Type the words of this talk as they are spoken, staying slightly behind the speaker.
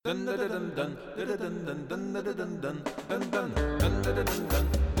Is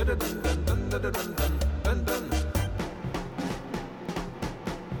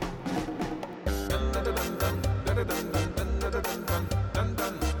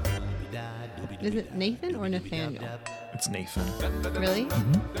it Nathan or Nathaniel? It's Nathan. Really?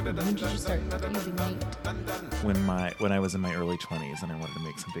 When did you start using Nate? When I was in my early 20s and I wanted to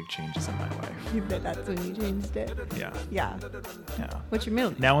make some big changes in my life. You bet that's when you changed it. Yeah. Yeah. Yeah. What's your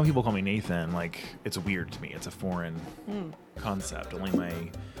middle name? Now when people call me Nathan, like, it's weird to me. It's a foreign concept.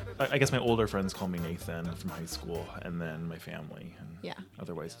 I guess my older friends call me Nathan from high school, and then my family. And Yeah.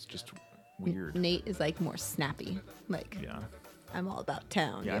 Otherwise, it's just weird. Nate is like more snappy. Like, Yeah. I'm all about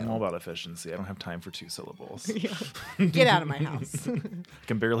town. Yeah, I'm all about efficiency. I don't have time for two syllables. Yeah. Get out of my house. I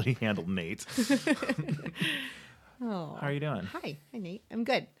can barely handle Nate. Oh. How are you doing? Hi, Nate. I'm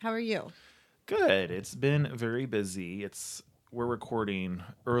good. How are you? Good. It's been very busy. We're recording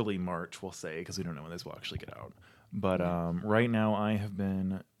early March, we'll say, because we don't know when this will actually get out. But right now, I have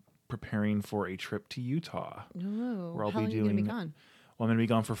been preparing for a trip to Utah. Oh, where I'll how be long are you going to be gone? Well, I'm going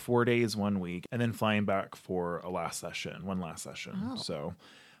to be gone for 4 days 1 week, and then flying back for one last session. Oh. So,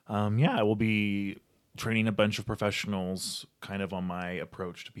 I will be training a bunch of professionals kind of on my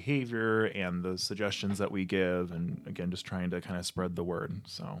approach to behavior and the suggestions that we give, and again, just trying to kind of spread the word.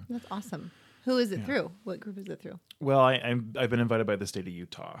 So That's awesome. Who is it through? What group is it through? well, I've been invited by the state of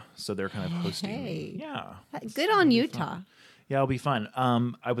Utah, so they're kind of hosting me. Yeah. Good on Utah. Yeah, it'll be fun.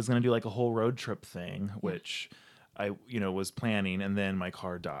 I was going to do like a whole road trip thing, which I was planning, and then my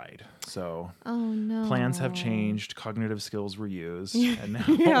car died. So Oh, no. plans have changed. Cognitive skills were used. And now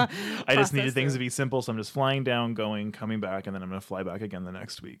Yeah. I just needed Process things it. to be simple. So I'm just flying down, coming back, and then I'm going to fly back again the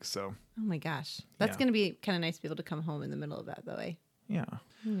next week. So Oh, my gosh. That's Yeah. going to be kind of nice to be able to come home in the middle of that, though, eh? yeah.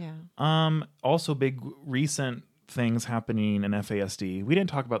 Yeah. Also big recent things happening in FASD. We didn't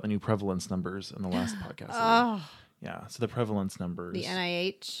talk about the new prevalence numbers in the last podcast. did we? Oh, Yeah. So the prevalence numbers. the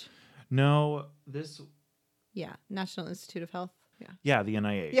NIH. No, this. Yeah. National Institute of Health. Yeah. Yeah, the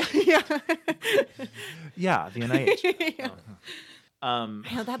NIH. Yeah. Yeah, the NIH. Yeah.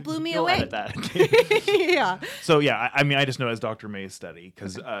 Hell, that blew me You'll away. edit that. Yeah. So yeah, I mean, I just know as Dr. May's study,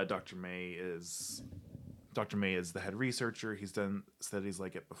 because Dr. May is the head researcher. He's done studies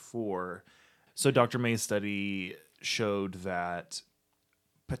like it before. So Dr. May's study showed that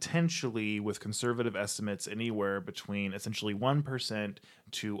potentially, with conservative estimates, anywhere between essentially 1%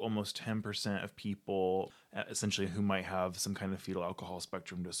 to almost 10% of people, essentially, who might have some kind of fetal alcohol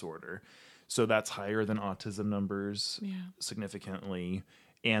spectrum disorder. So that's higher than autism numbers significantly.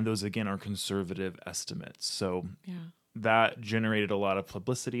 And those, again, are conservative estimates. So Yeah. that generated a lot of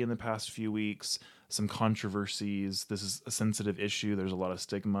publicity in the past few weeks, some controversies. This is a sensitive issue. There's a lot of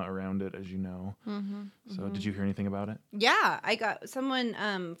stigma around it, as you know. So did you hear anything about it? Yeah, I got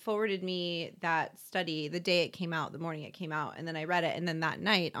someone forwarded me that study the day it came out, the morning it came out, and then I read it, and then that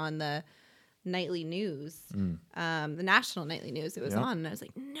night on the nightly news, the national nightly news, it was Yep. on, and I was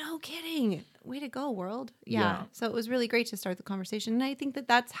like, no kidding, way to go, world. Yeah. Yeah. So it was really great to start the conversation, and I think that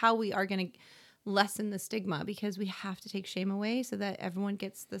that's how we are going to lessen the stigma, because we have to take shame away so that everyone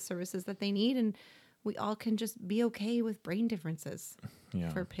gets the services that they need, and we all can just be okay with brain differences. Yeah.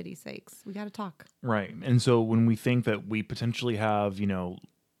 For pity's sakes, we got to talk. Right. And so when we think that we potentially have,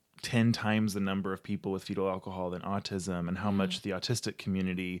 10 times the number of people with fetal alcohol than autism, and how much the autistic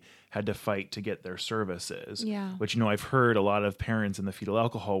community had to fight to get their services. Yeah. Which, I've heard a lot of parents in the fetal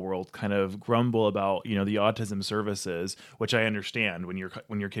alcohol world kind of grumble about, the autism services, which I understand when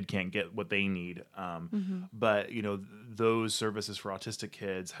your kid can't get what they need. But, those services for autistic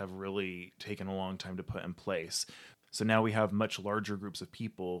kids have really taken a long time to put in place. So now we have much larger groups of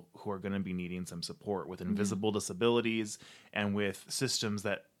people who are going to be needing some support with invisible disabilities and with systems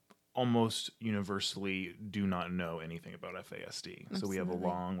that almost universally do not know anything about FASD. So we have a Absolutely.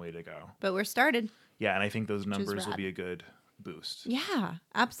 long way to go. But we're started. Yeah, and I think those numbers will rad. be a good boost. Yeah,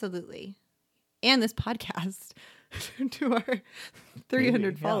 absolutely. And this podcast to our 300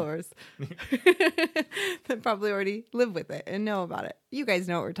 Maybe, yeah. followers that probably already live with it and know about it. You guys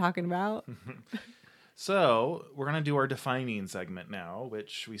know what we're talking about. So we're going to do our defining segment now,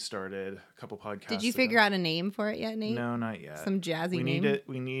 which we started a couple podcasts Did you ago. figure out a name for it yet, Nate? No, not yet. Some jazzy we name?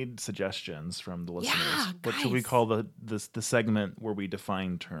 We need suggestions from the listeners. Yeah, What should we guys. call the segment where we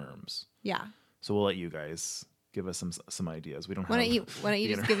define terms? Yeah. So we'll let you guys give us some ideas. We don't Why have. don't you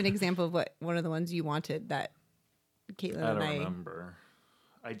the just give an example of what one of the ones you wanted that Caitlin I and don't I remember.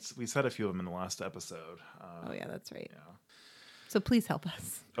 We said a few of them in the last episode. Oh yeah, that's right. Yeah. So please help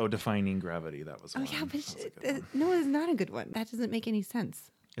us. Oh, defining gravity. That was Oh one. yeah, but That was a good one. no, it's not a good one. That doesn't make any sense.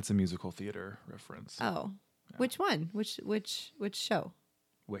 It's a musical theater reference. Oh. Which one? Which show?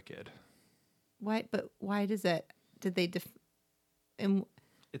 Wicked. Why? But why does it? Did they? And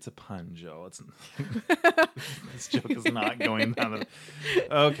It's a pun, Jill. It's this joke is not going down.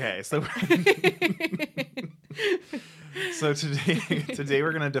 Okay, so so today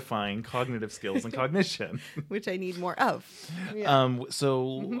we're going to define cognitive skills and cognition, which I need more of. Yeah.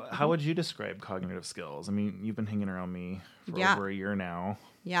 So how would you describe cognitive skills? I mean, you've been hanging around me for over a year now.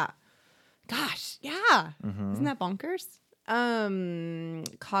 Yeah. Gosh, yeah. Isn't that bonkers?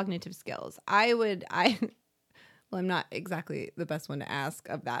 Cognitive skills. Well, I'm not exactly the best one to ask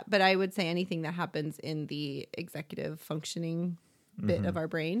of that, but I would say anything that happens in the executive functioning bit of our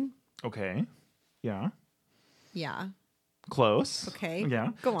brain. Okay. Yeah. Yeah. Close. Okay. Yeah.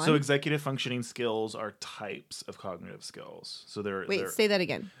 Go on. So executive functioning skills are types of cognitive skills. So Wait, say that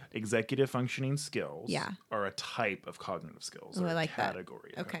again. Executive functioning skills Yeah. are a type of cognitive skills. Oh, Or I like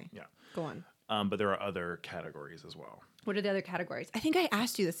category. that. Okay. Yeah. Go on. But there are other categories as well. What are the other categories? I think I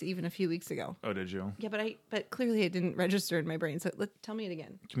asked you this even a few weeks ago. Oh, did you? Yeah, but clearly it didn't register in my brain. So tell me it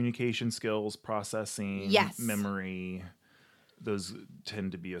again. Communication skills, processing, Yes. memory. Those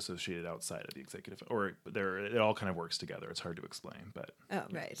tend to be associated outside of the executive, or it all kind of works together. It's hard to explain, but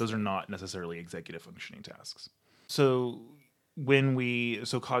Right. those are not necessarily executive functioning tasks. So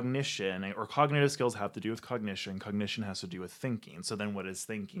cognition or cognitive skills have to do with cognition. Cognition has to do with thinking. So then what is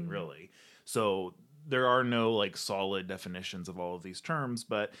thinking really? So there are no like solid definitions of all of these terms,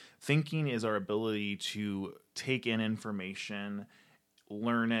 but thinking is our ability to take in information,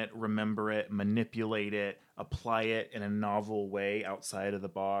 learn it, remember it, manipulate it, apply it in a novel way outside of the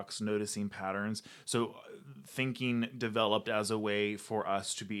box, noticing patterns. So thinking developed as a way for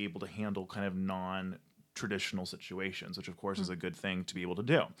us to be able to handle kind of non-traditional situations, which of course is a good thing to be able to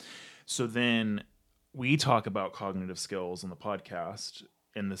do. So then we talk about cognitive skills on the podcast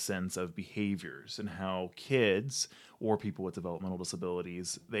in the sense of behaviors and how kids or people with developmental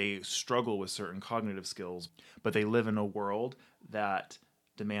disabilities, they struggle with certain cognitive skills, but they live in a world that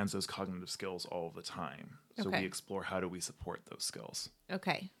demands those cognitive skills all the time. So we explore how do we support those skills.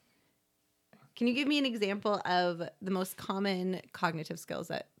 Okay. Can you give me an example of the most common cognitive skills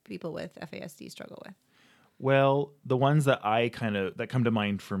that people with FASD struggle with? Well, the ones that that come to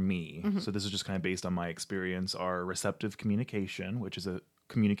mind for me, so this is just kind of based on my experience, are receptive communication, which is a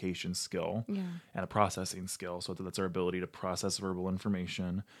communication skill, and a processing skill. So that's our ability to process verbal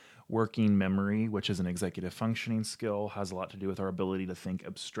information. Working memory, which is an executive functioning skill, has a lot to do with our ability to think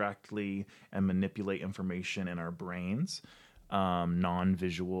abstractly and manipulate information in our brains.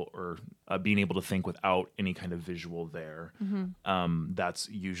 Non-visual or being able to think without any kind of visual there. That's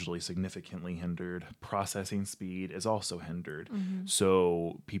usually significantly hindered. Processing speed is also hindered.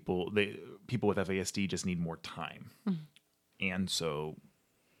 So people with FASD just need more time. And so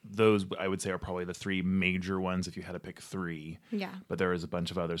those, I would say, are probably the three major ones if you had to pick three. Yeah. But there is a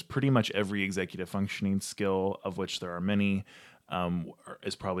bunch of others. Pretty much every executive functioning skill, of which there are many,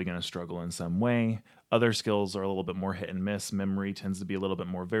 is probably going to struggle in some way. Other skills are a little bit more hit and miss. Memory tends to be a little bit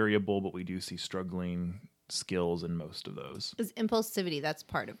more variable, but we do see struggling skills in most of those. Is impulsivity, that's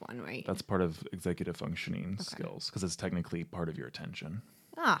part of one, right? That's part of executive functioning skills because it's technically part of your attention.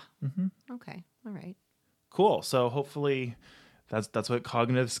 Okay. All right. Cool. So hopefully that's what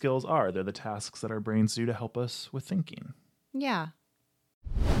cognitive skills are. They're the tasks that our brains do to help us with thinking. Yeah.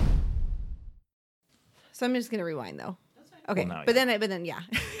 So I'm just going to rewind though. Okay. Well, but then yeah.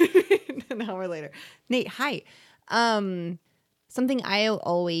 An hour later. Nate, hi. Something I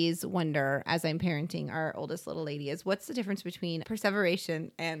always wonder as I'm parenting our oldest little lady is what's the difference between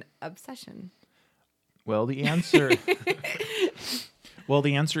perseveration and obsession? Well, the answer is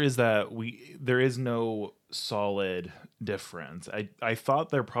that there is no solid difference. I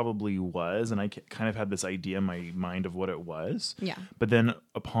thought there probably was, and I kind of had this idea in my mind of what it was. Yeah. But then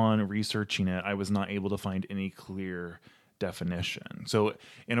upon researching it, I was not able to find any clear definition. So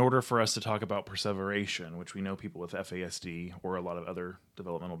in order for us to talk about perseveration, which we know people with FASD or a lot of other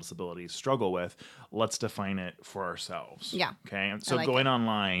developmental disabilities struggle with, let's define it for ourselves. Yeah. Okay. So going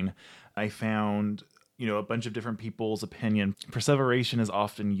online, I found a bunch of different people's opinion. Perseveration is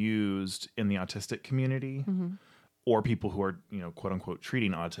often used in the autistic community or people who are, quote unquote,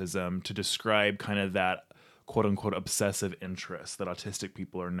 treating autism to describe kind of that quote unquote obsessive interest that autistic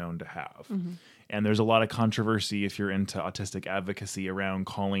people are known to have. And there's a lot of controversy if you're into autistic advocacy around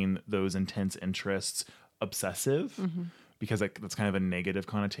calling those intense interests obsessive. Because that's kind of a negative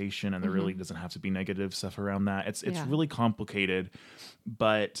connotation, and there really doesn't have to be negative stuff around that. It's really complicated,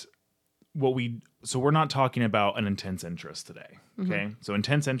 but we're not talking about an intense interest today. Okay. So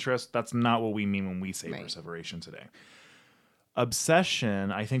intense interest, that's not what we mean when we say perseveration today.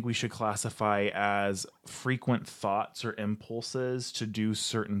 Obsession, I think we should classify as frequent thoughts or impulses to do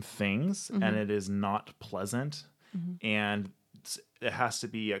certain things, and it is not pleasant, and it has to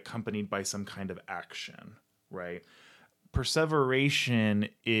be accompanied by some kind of action, right? Perseveration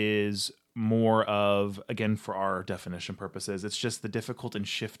is more of, again, for our definition purposes, it's just the difficult and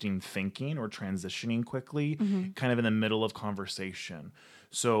shifting thinking or transitioning quickly, kind of in the middle of conversation.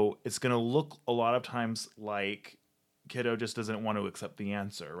 So it's going to look a lot of times like kiddo just doesn't want to accept the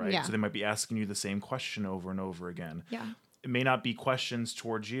answer, right? Yeah. So they might be asking you the same question over and over again. Yeah. It may not be questions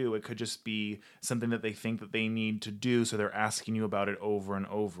towards you. It could just be something that they think that they need to do. So they're asking you about it over and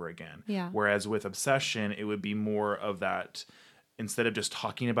over again. Yeah. Whereas with obsession, it would be more of that, instead of just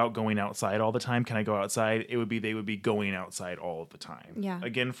talking about going outside all the time, can I go outside? It would be, they would be going outside all of the time. Yeah.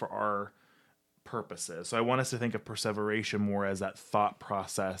 Again, for our purposes. So I want us to think of perseveration more as that thought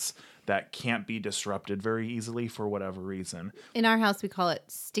process that can't be disrupted very easily for whatever reason. In our house, we call it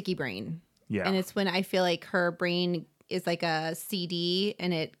sticky brain. Yeah. And it's when I feel like her brain is like a CD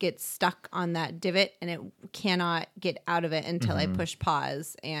and it gets stuck on that divot and it cannot get out of it until I push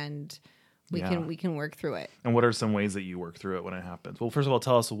pause and we can work through it. And what are some ways that you work through it when it happens? Well, first of all,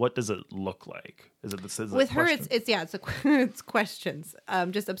 tell us, what does it look like? Is it the With her, it's questions,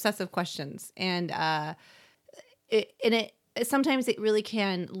 just obsessive questions, and sometimes it really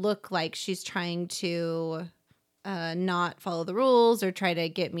can look like she's trying to not follow the rules or try to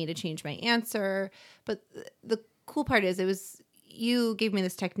get me to change my answer. But the cool part is you gave me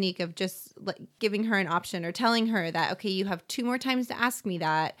this technique of just like giving her an option or telling her that, okay, you have 2 more times to ask me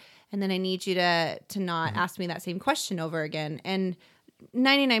that. And then I need you to not ask me that same question over again. And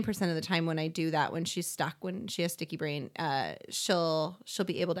 99% of the time when I do that, when she's stuck, when she has sticky brain, she'll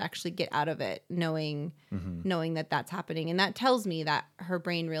be able to actually get out of it knowing that that's happening. And that tells me that her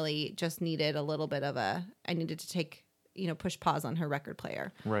brain really just needed a little bit of I needed to take, push pause on her record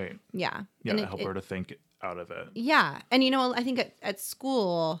player. Right. Yeah. Yeah, and help her to think out of it. Yeah. And, I think at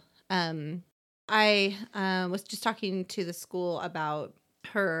school, I was just talking to the school about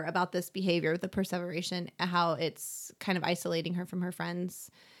this behavior, the perseveration, how it's kind of isolating her from her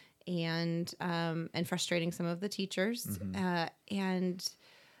friends and frustrating some of the teachers. And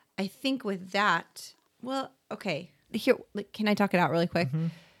I think with that, well, okay, here, can I talk it out really quick?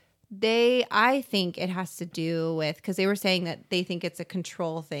 I think it has to do with, because they were saying that they think it's a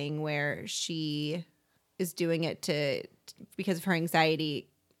control thing where she is doing it because of her anxiety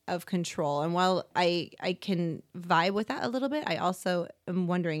of control. And while I can vibe with that a little bit, I also am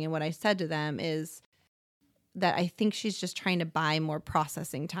wondering, and what I said to them is that I think she's just trying to buy more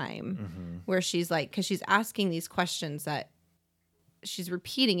processing time, where she's like, because she's asking these questions that she's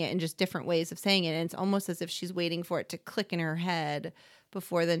repeating it in just different ways of saying it. And it's almost as if she's waiting for it to click in her head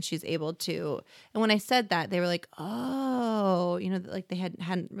before then she's able to. And when I said that, they were like, oh, like they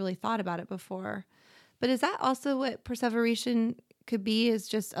hadn't really thought about it before. But is that also what perseveration could be, is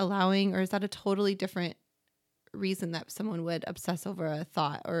just allowing, or is that a totally different reason that someone would obsess over a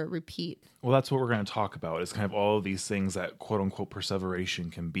thought or repeat? Well, that's what we're going to talk about, is kind of all of these things that quote unquote perseveration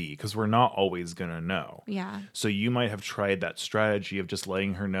can be, because we're not always going to know. Yeah. So you might have tried that strategy of just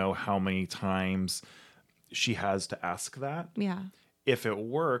letting her know how many times she has to ask that. Yeah. If it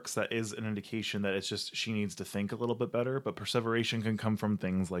works, that is an indication that it's just she needs to think a little bit better. But perseveration can come from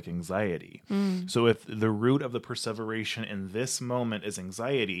things like anxiety. So if the root of the perseveration in this moment is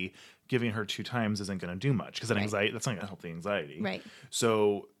anxiety, giving her 2 times isn't going to do much, because that anxiety, that's not going to help the anxiety. Right.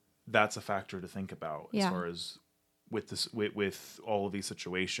 So that's a factor to think about as Yeah. far as with all of these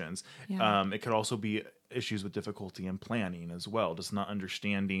situations. Yeah. It could also be issues with difficulty in planning as well, just not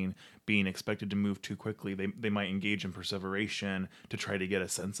understanding, being expected to move too quickly. They might engage in perseveration to try to get a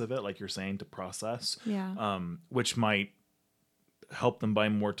sense of it, like you're saying, to process, which might help them buy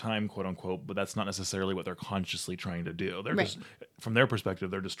more time, quote unquote, but that's not necessarily what they're consciously trying to do. They're just, from their perspective,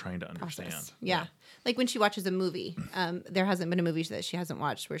 they're just trying to understand. Process. Yeah. Like when she watches a movie, there hasn't been a movie that she hasn't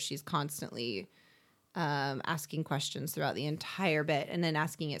watched where she's constantly asking questions throughout the entire bit, and then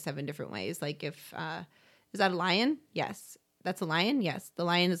asking it 7 different ways. Like, if is that a lion? Yes. That's a lion? Yes. The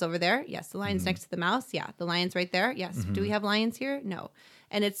lion is over there? Yes. The lion's next to the mouse? Yeah. The lion's right there? Yes. Do we have lions here? No.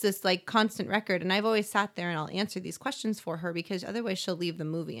 And it's this like constant record. And I've always sat there and I'll answer these questions for her, because otherwise she'll leave the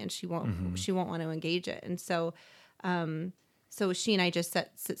movie and she won't want to engage it. And so so she and I just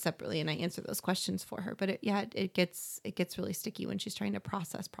sit separately and I answer those questions for her. But it gets really sticky when she's trying to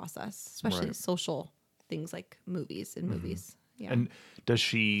process, especially social things like movies and movies. Yeah. And does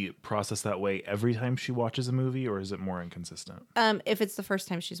she process that way every time she watches a movie, or is it more inconsistent? If it's the first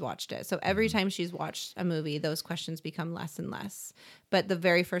time she's watched it. So every time she's watched a movie, those questions become less and less. But the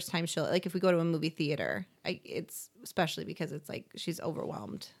very first time she'll, like if we go to a movie theater, it's especially because it's like she's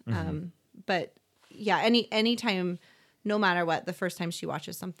overwhelmed. But yeah, any time, no matter what, the first time she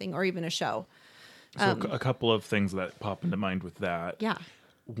watches something or even a show. So a couple of things that pop into mind with that. Yeah.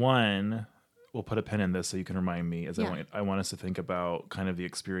 One, we'll put a pin in this so you can remind me, as Yeah. I want us to think about kind of the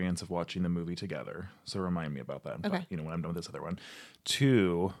experience of watching the movie together. So remind me about that. Okay. When I'm done with this other one.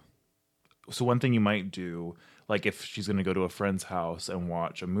 Two, so one thing you might do, like if she's going to go to a friend's house and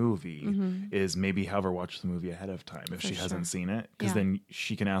watch a movie, is maybe have her watch the movie ahead of time if she hasn't seen it, because then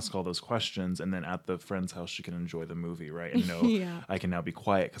she can ask all those questions, and then at the friend's house she can enjoy the movie, right? And know I can now be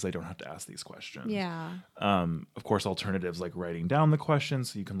quiet because I don't have to ask these questions. Yeah. Of course, alternatives like writing down the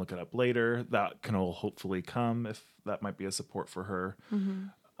questions so you can look it up later, that can all hopefully come if that might be a support for her.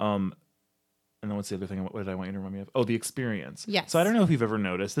 And then what's the other thing? What did I want you to remind me of? Oh, the experience. Yes. So I don't know if you've ever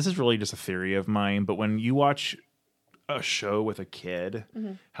noticed, this is really just a theory of mine, but when you watch a show with a kid,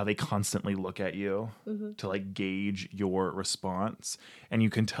 how they constantly look at you to like gauge your response, and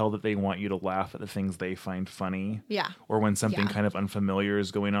you can tell that they want you to laugh at the things they find funny. Yeah. Or when something Yeah. kind of unfamiliar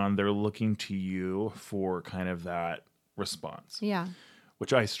is going on, they're looking to you for kind of that response. Yeah.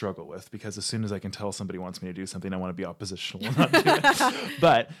 Which I struggle with, because as soon as I can tell somebody wants me to do something, I want to be oppositional and not do it.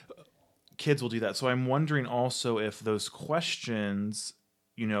 But kids will do that. So I'm wondering also if those questions,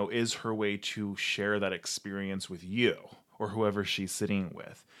 is her way to share that experience with you or whoever she's sitting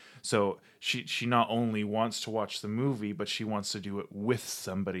with. So she not only wants to watch the movie, but she wants to do it with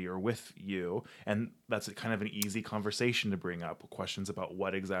somebody or with you. And that's kind of an easy conversation to bring up, questions about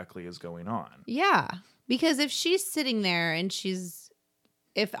what exactly is going on. Yeah. Because if she's sitting there and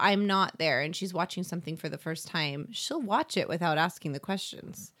if I'm not there and she's watching something for the first time, she'll watch it without asking the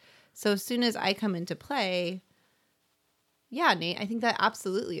questions. So as soon as I come into play, yeah, Nate, I think that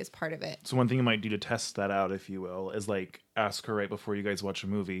absolutely is part of it. So one thing you might do to test that out, if you will, is like ask her right before you guys watch a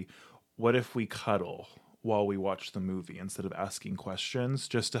movie, what if we cuddle while we watch the movie instead of asking questions,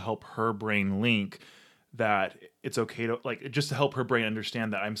 just to help her brain link that it's okay to, like, just to help her brain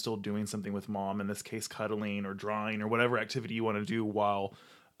understand that I'm still doing something with mom, in this case, cuddling or drawing or whatever activity you want to do while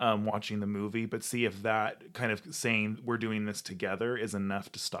watching the movie, but see if that kind of saying we're doing this together is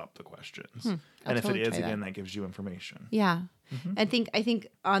enough to stop the questions. And if totally it is, try that. again, that gives you information. Yeah. I think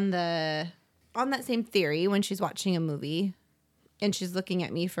on that same theory, when she's watching a movie and she's looking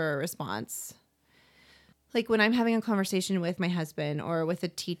at me for a response, like when I'm having a conversation with my husband or with a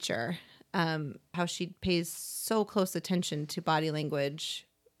teacher, how she pays so close attention to body language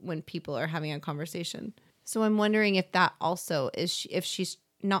when people are having a conversation. So I'm wondering if that also is, if she's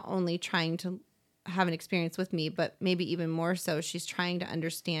not only trying to have an experience with me, but maybe even more so, she's trying to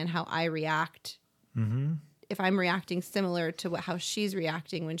understand how I react. If I'm reacting similar to how she's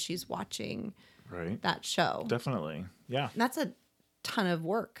reacting when she's watching that show. Definitely. Yeah. And that's a ton of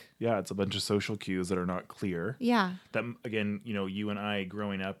work. Yeah. It's a bunch of social cues that are not clear. Yeah. That, again, you and I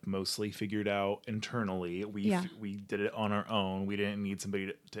growing up mostly figured out internally. We did it on our own. We didn't need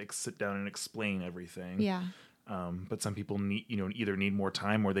somebody to sit down and explain everything. Yeah. But some people need, either need more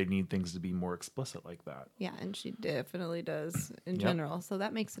time or they need things to be more explicit like that. Yeah, and she definitely does in general. So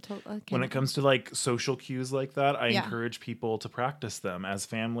that makes a total. When it comes to like social cues like that, I encourage people to practice them as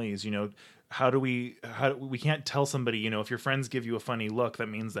families. We can't tell somebody, if your friends give you a funny look, that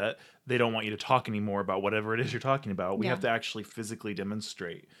means that they don't want you to talk anymore about whatever it is you're talking about. We have to actually physically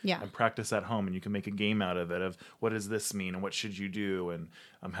demonstrate and practice at home. And you can make a game out of it of what does this mean and what should you do? And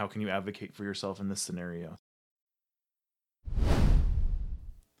how can you advocate for yourself in this scenario?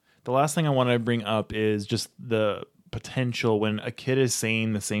 The last thing I want to bring up is just the potential when a kid is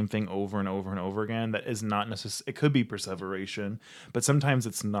saying the same thing over and over and over again, that is not necessarily, it could be perseveration, but sometimes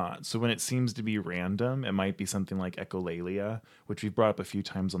it's not. So when it seems to be random, it might be something like echolalia, which we've brought up a few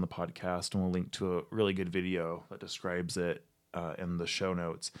times on the podcast, and we'll link to a really good video that describes it in the show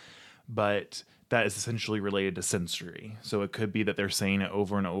notes. But that is essentially related to sensory. So it could be that they're saying it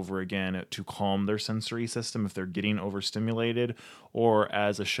over and over again to calm their sensory system if they're getting overstimulated, or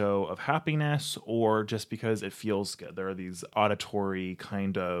as a show of happiness, or just because it feels good. There are these auditory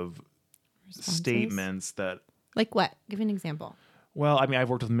kind of statements that... Like what? Give an example. Well, I mean, I've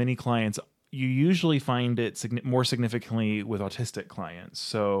worked with many clients. You usually find it more significantly with autistic clients.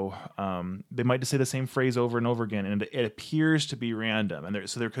 So they might just say the same phrase over and over again, and it appears to be random. And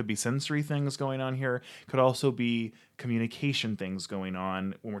so there could be sensory things going on here. Could also be communication things going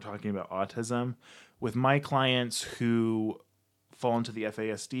on when we're talking about autism. With my clients who fall into the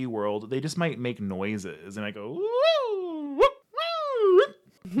FASD world, they just might make noises. And I go, woo, woo,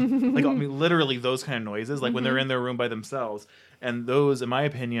 Like, I mean, literally those kind of noises, like when they're in their room by themselves. And those, in my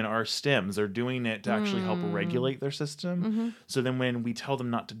opinion, are stims. They're doing it to actually help regulate their system. So then when we tell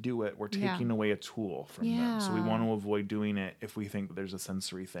them not to do it, we're taking away a tool from them. So we want to avoid doing it if we think that there's a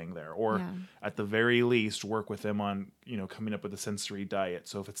sensory thing there. Or at the very least, work with them on, coming up with a sensory diet.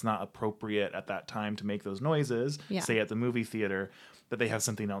 So if it's not appropriate at that time to make those noises, say at the movie theater, that they have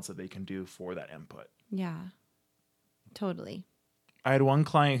something else that they can do for that input. Yeah, totally. I had one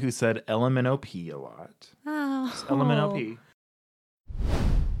client who said LMNOP a lot. Oh. LMNOP.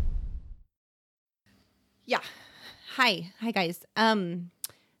 Yeah. Hi guys.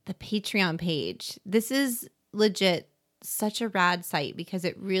 The Patreon page. This is legit such a rad site because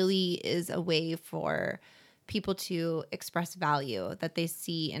it really is a way for people to express value that they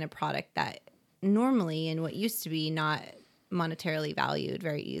see in a product that normally and what used to be not monetarily valued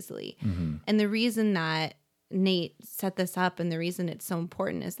very easily. And the reason that Nate set this up and the reason it's so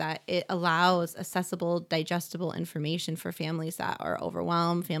important is that it allows accessible, digestible information for families that are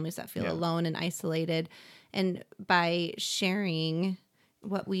overwhelmed, families that feel alone and isolated. And by sharing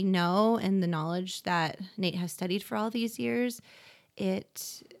what we know and the knowledge that Nate has studied for all these years,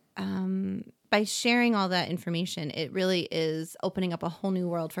 by sharing all that information, it really is opening up a whole new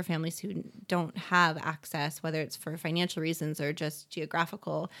world for families who don't have access, whether it's for financial reasons or just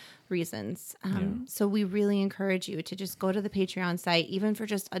geographical reasons. So we really encourage you to just go to the Patreon site, even for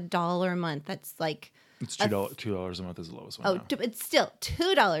just $1 a month. That's like... It's $2 a month is the lowest one. Oh, it's still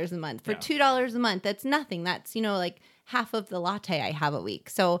 $2 a month. For $2 a month, that's nothing. That's, like half of the latte I have a week.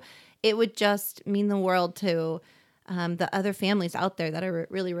 So it would just mean the world to... the other families out there that are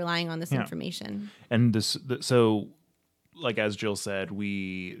really relying on this information. And so, like as Jill said,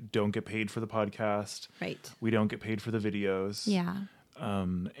 we don't get paid for the podcast. Right. We don't get paid for the videos. Yeah.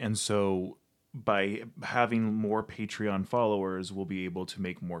 And so by having more Patreon followers, we'll be able to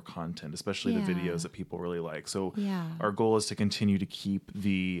make more content, especially the videos that people really like. So our goal is to continue to keep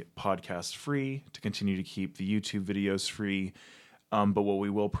the podcast free, to continue to keep the YouTube videos free. But what we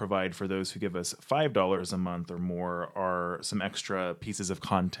will provide for those who give us $5 a month or more are some extra pieces of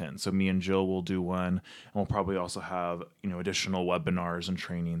content. So me and Jill will do one, and we'll probably also have, additional webinars and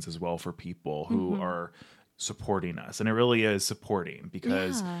trainings as well for people who are supporting us. And it really is supporting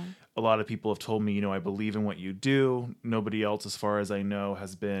because a lot of people have told me, I believe in what you do. Nobody else, as far as I know,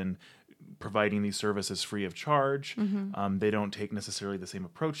 has been providing these services free of charge. They don't take necessarily the same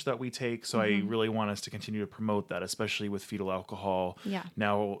approach that we take. So I really want us to continue to promote that, especially with fetal alcohol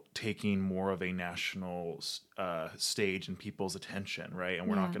now taking more of a national stage in people's attention, right? And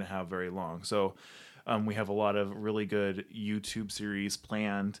we're not going to have very long. So we have a lot of really good YouTube series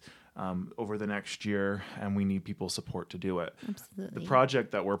planned over the next year, and we need people's support to do it. Absolutely. The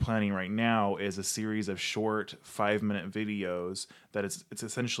project that we're planning right now is a series of short 5-minute videos that it's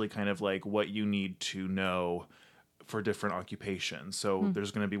essentially kind of like what you need to know for different occupations. So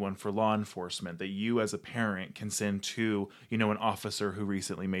there's going to be one for law enforcement that you as a parent can send to, an officer who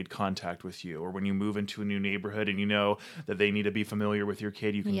recently made contact with you, or when you move into a new neighborhood and you know that they need to be familiar with your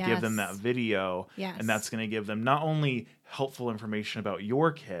kid, you can give them that video. And that's going to give them not only helpful information about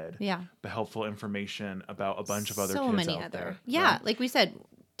your kid, but helpful information about a bunch of other kids out there. Yeah. Right? Like we said,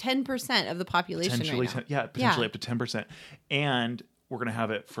 10% of the population potentially right now. Potentially up to 10%. And we're going to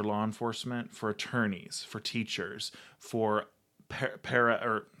have it for law enforcement, for attorneys, for teachers, for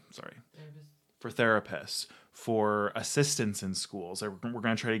for therapists, for assistants in schools. We're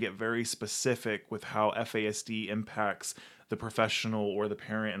going to try to get very specific with how FASD impacts the professional or the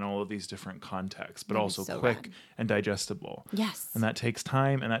parent in all of these different contexts, but also quick and digestible. Yes. And that takes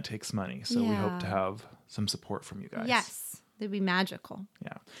time and that takes money. So we hope to have some support from you guys. Yes. It'd be magical.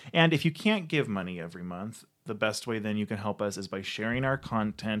 Yeah. And if you can't give money every month, the best way then you can help us is by sharing our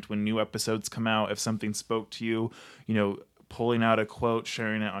content when new episodes come out. If something spoke to you, pulling out a quote,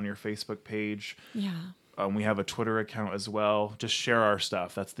 sharing it on your Facebook page. Yeah. We have a Twitter account as well. Just share our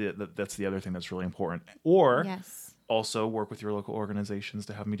stuff. That's the other thing that's really important. Or also work with your local organizations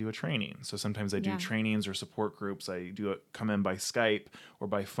to have me do a training. So sometimes I do trainings or support groups. I come in by Skype or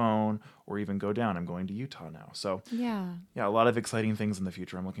by phone or even go down. I'm going to Utah now. So a lot of exciting things in the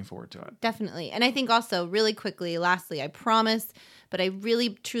future. I'm looking forward to it. Definitely. And I think also really quickly, lastly, I promise, but I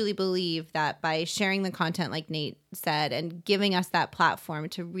really truly believe that by sharing the content like Nate said and giving us that platform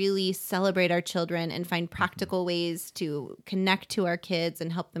to really celebrate our children and find practical ways to connect to our kids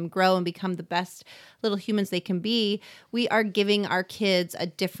and help them grow and become the best little humans they can be, we are giving our kids a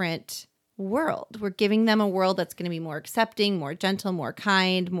different world. We're giving them a world that's going to be more accepting, more gentle, more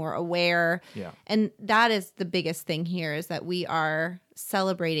kind, more aware. Yeah. And that is the biggest thing here is that we are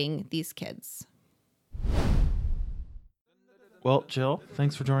celebrating these kids. Well, Jill,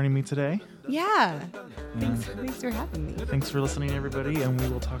 thanks for joining me today. Yeah. Thanks for having me. Thanks for listening, everybody, and we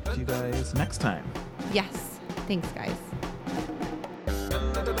will talk to you guys next time. Yes. Thanks, guys.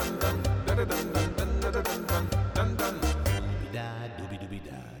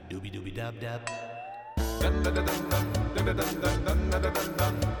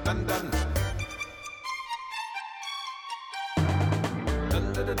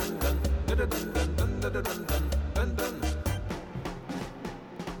 Dun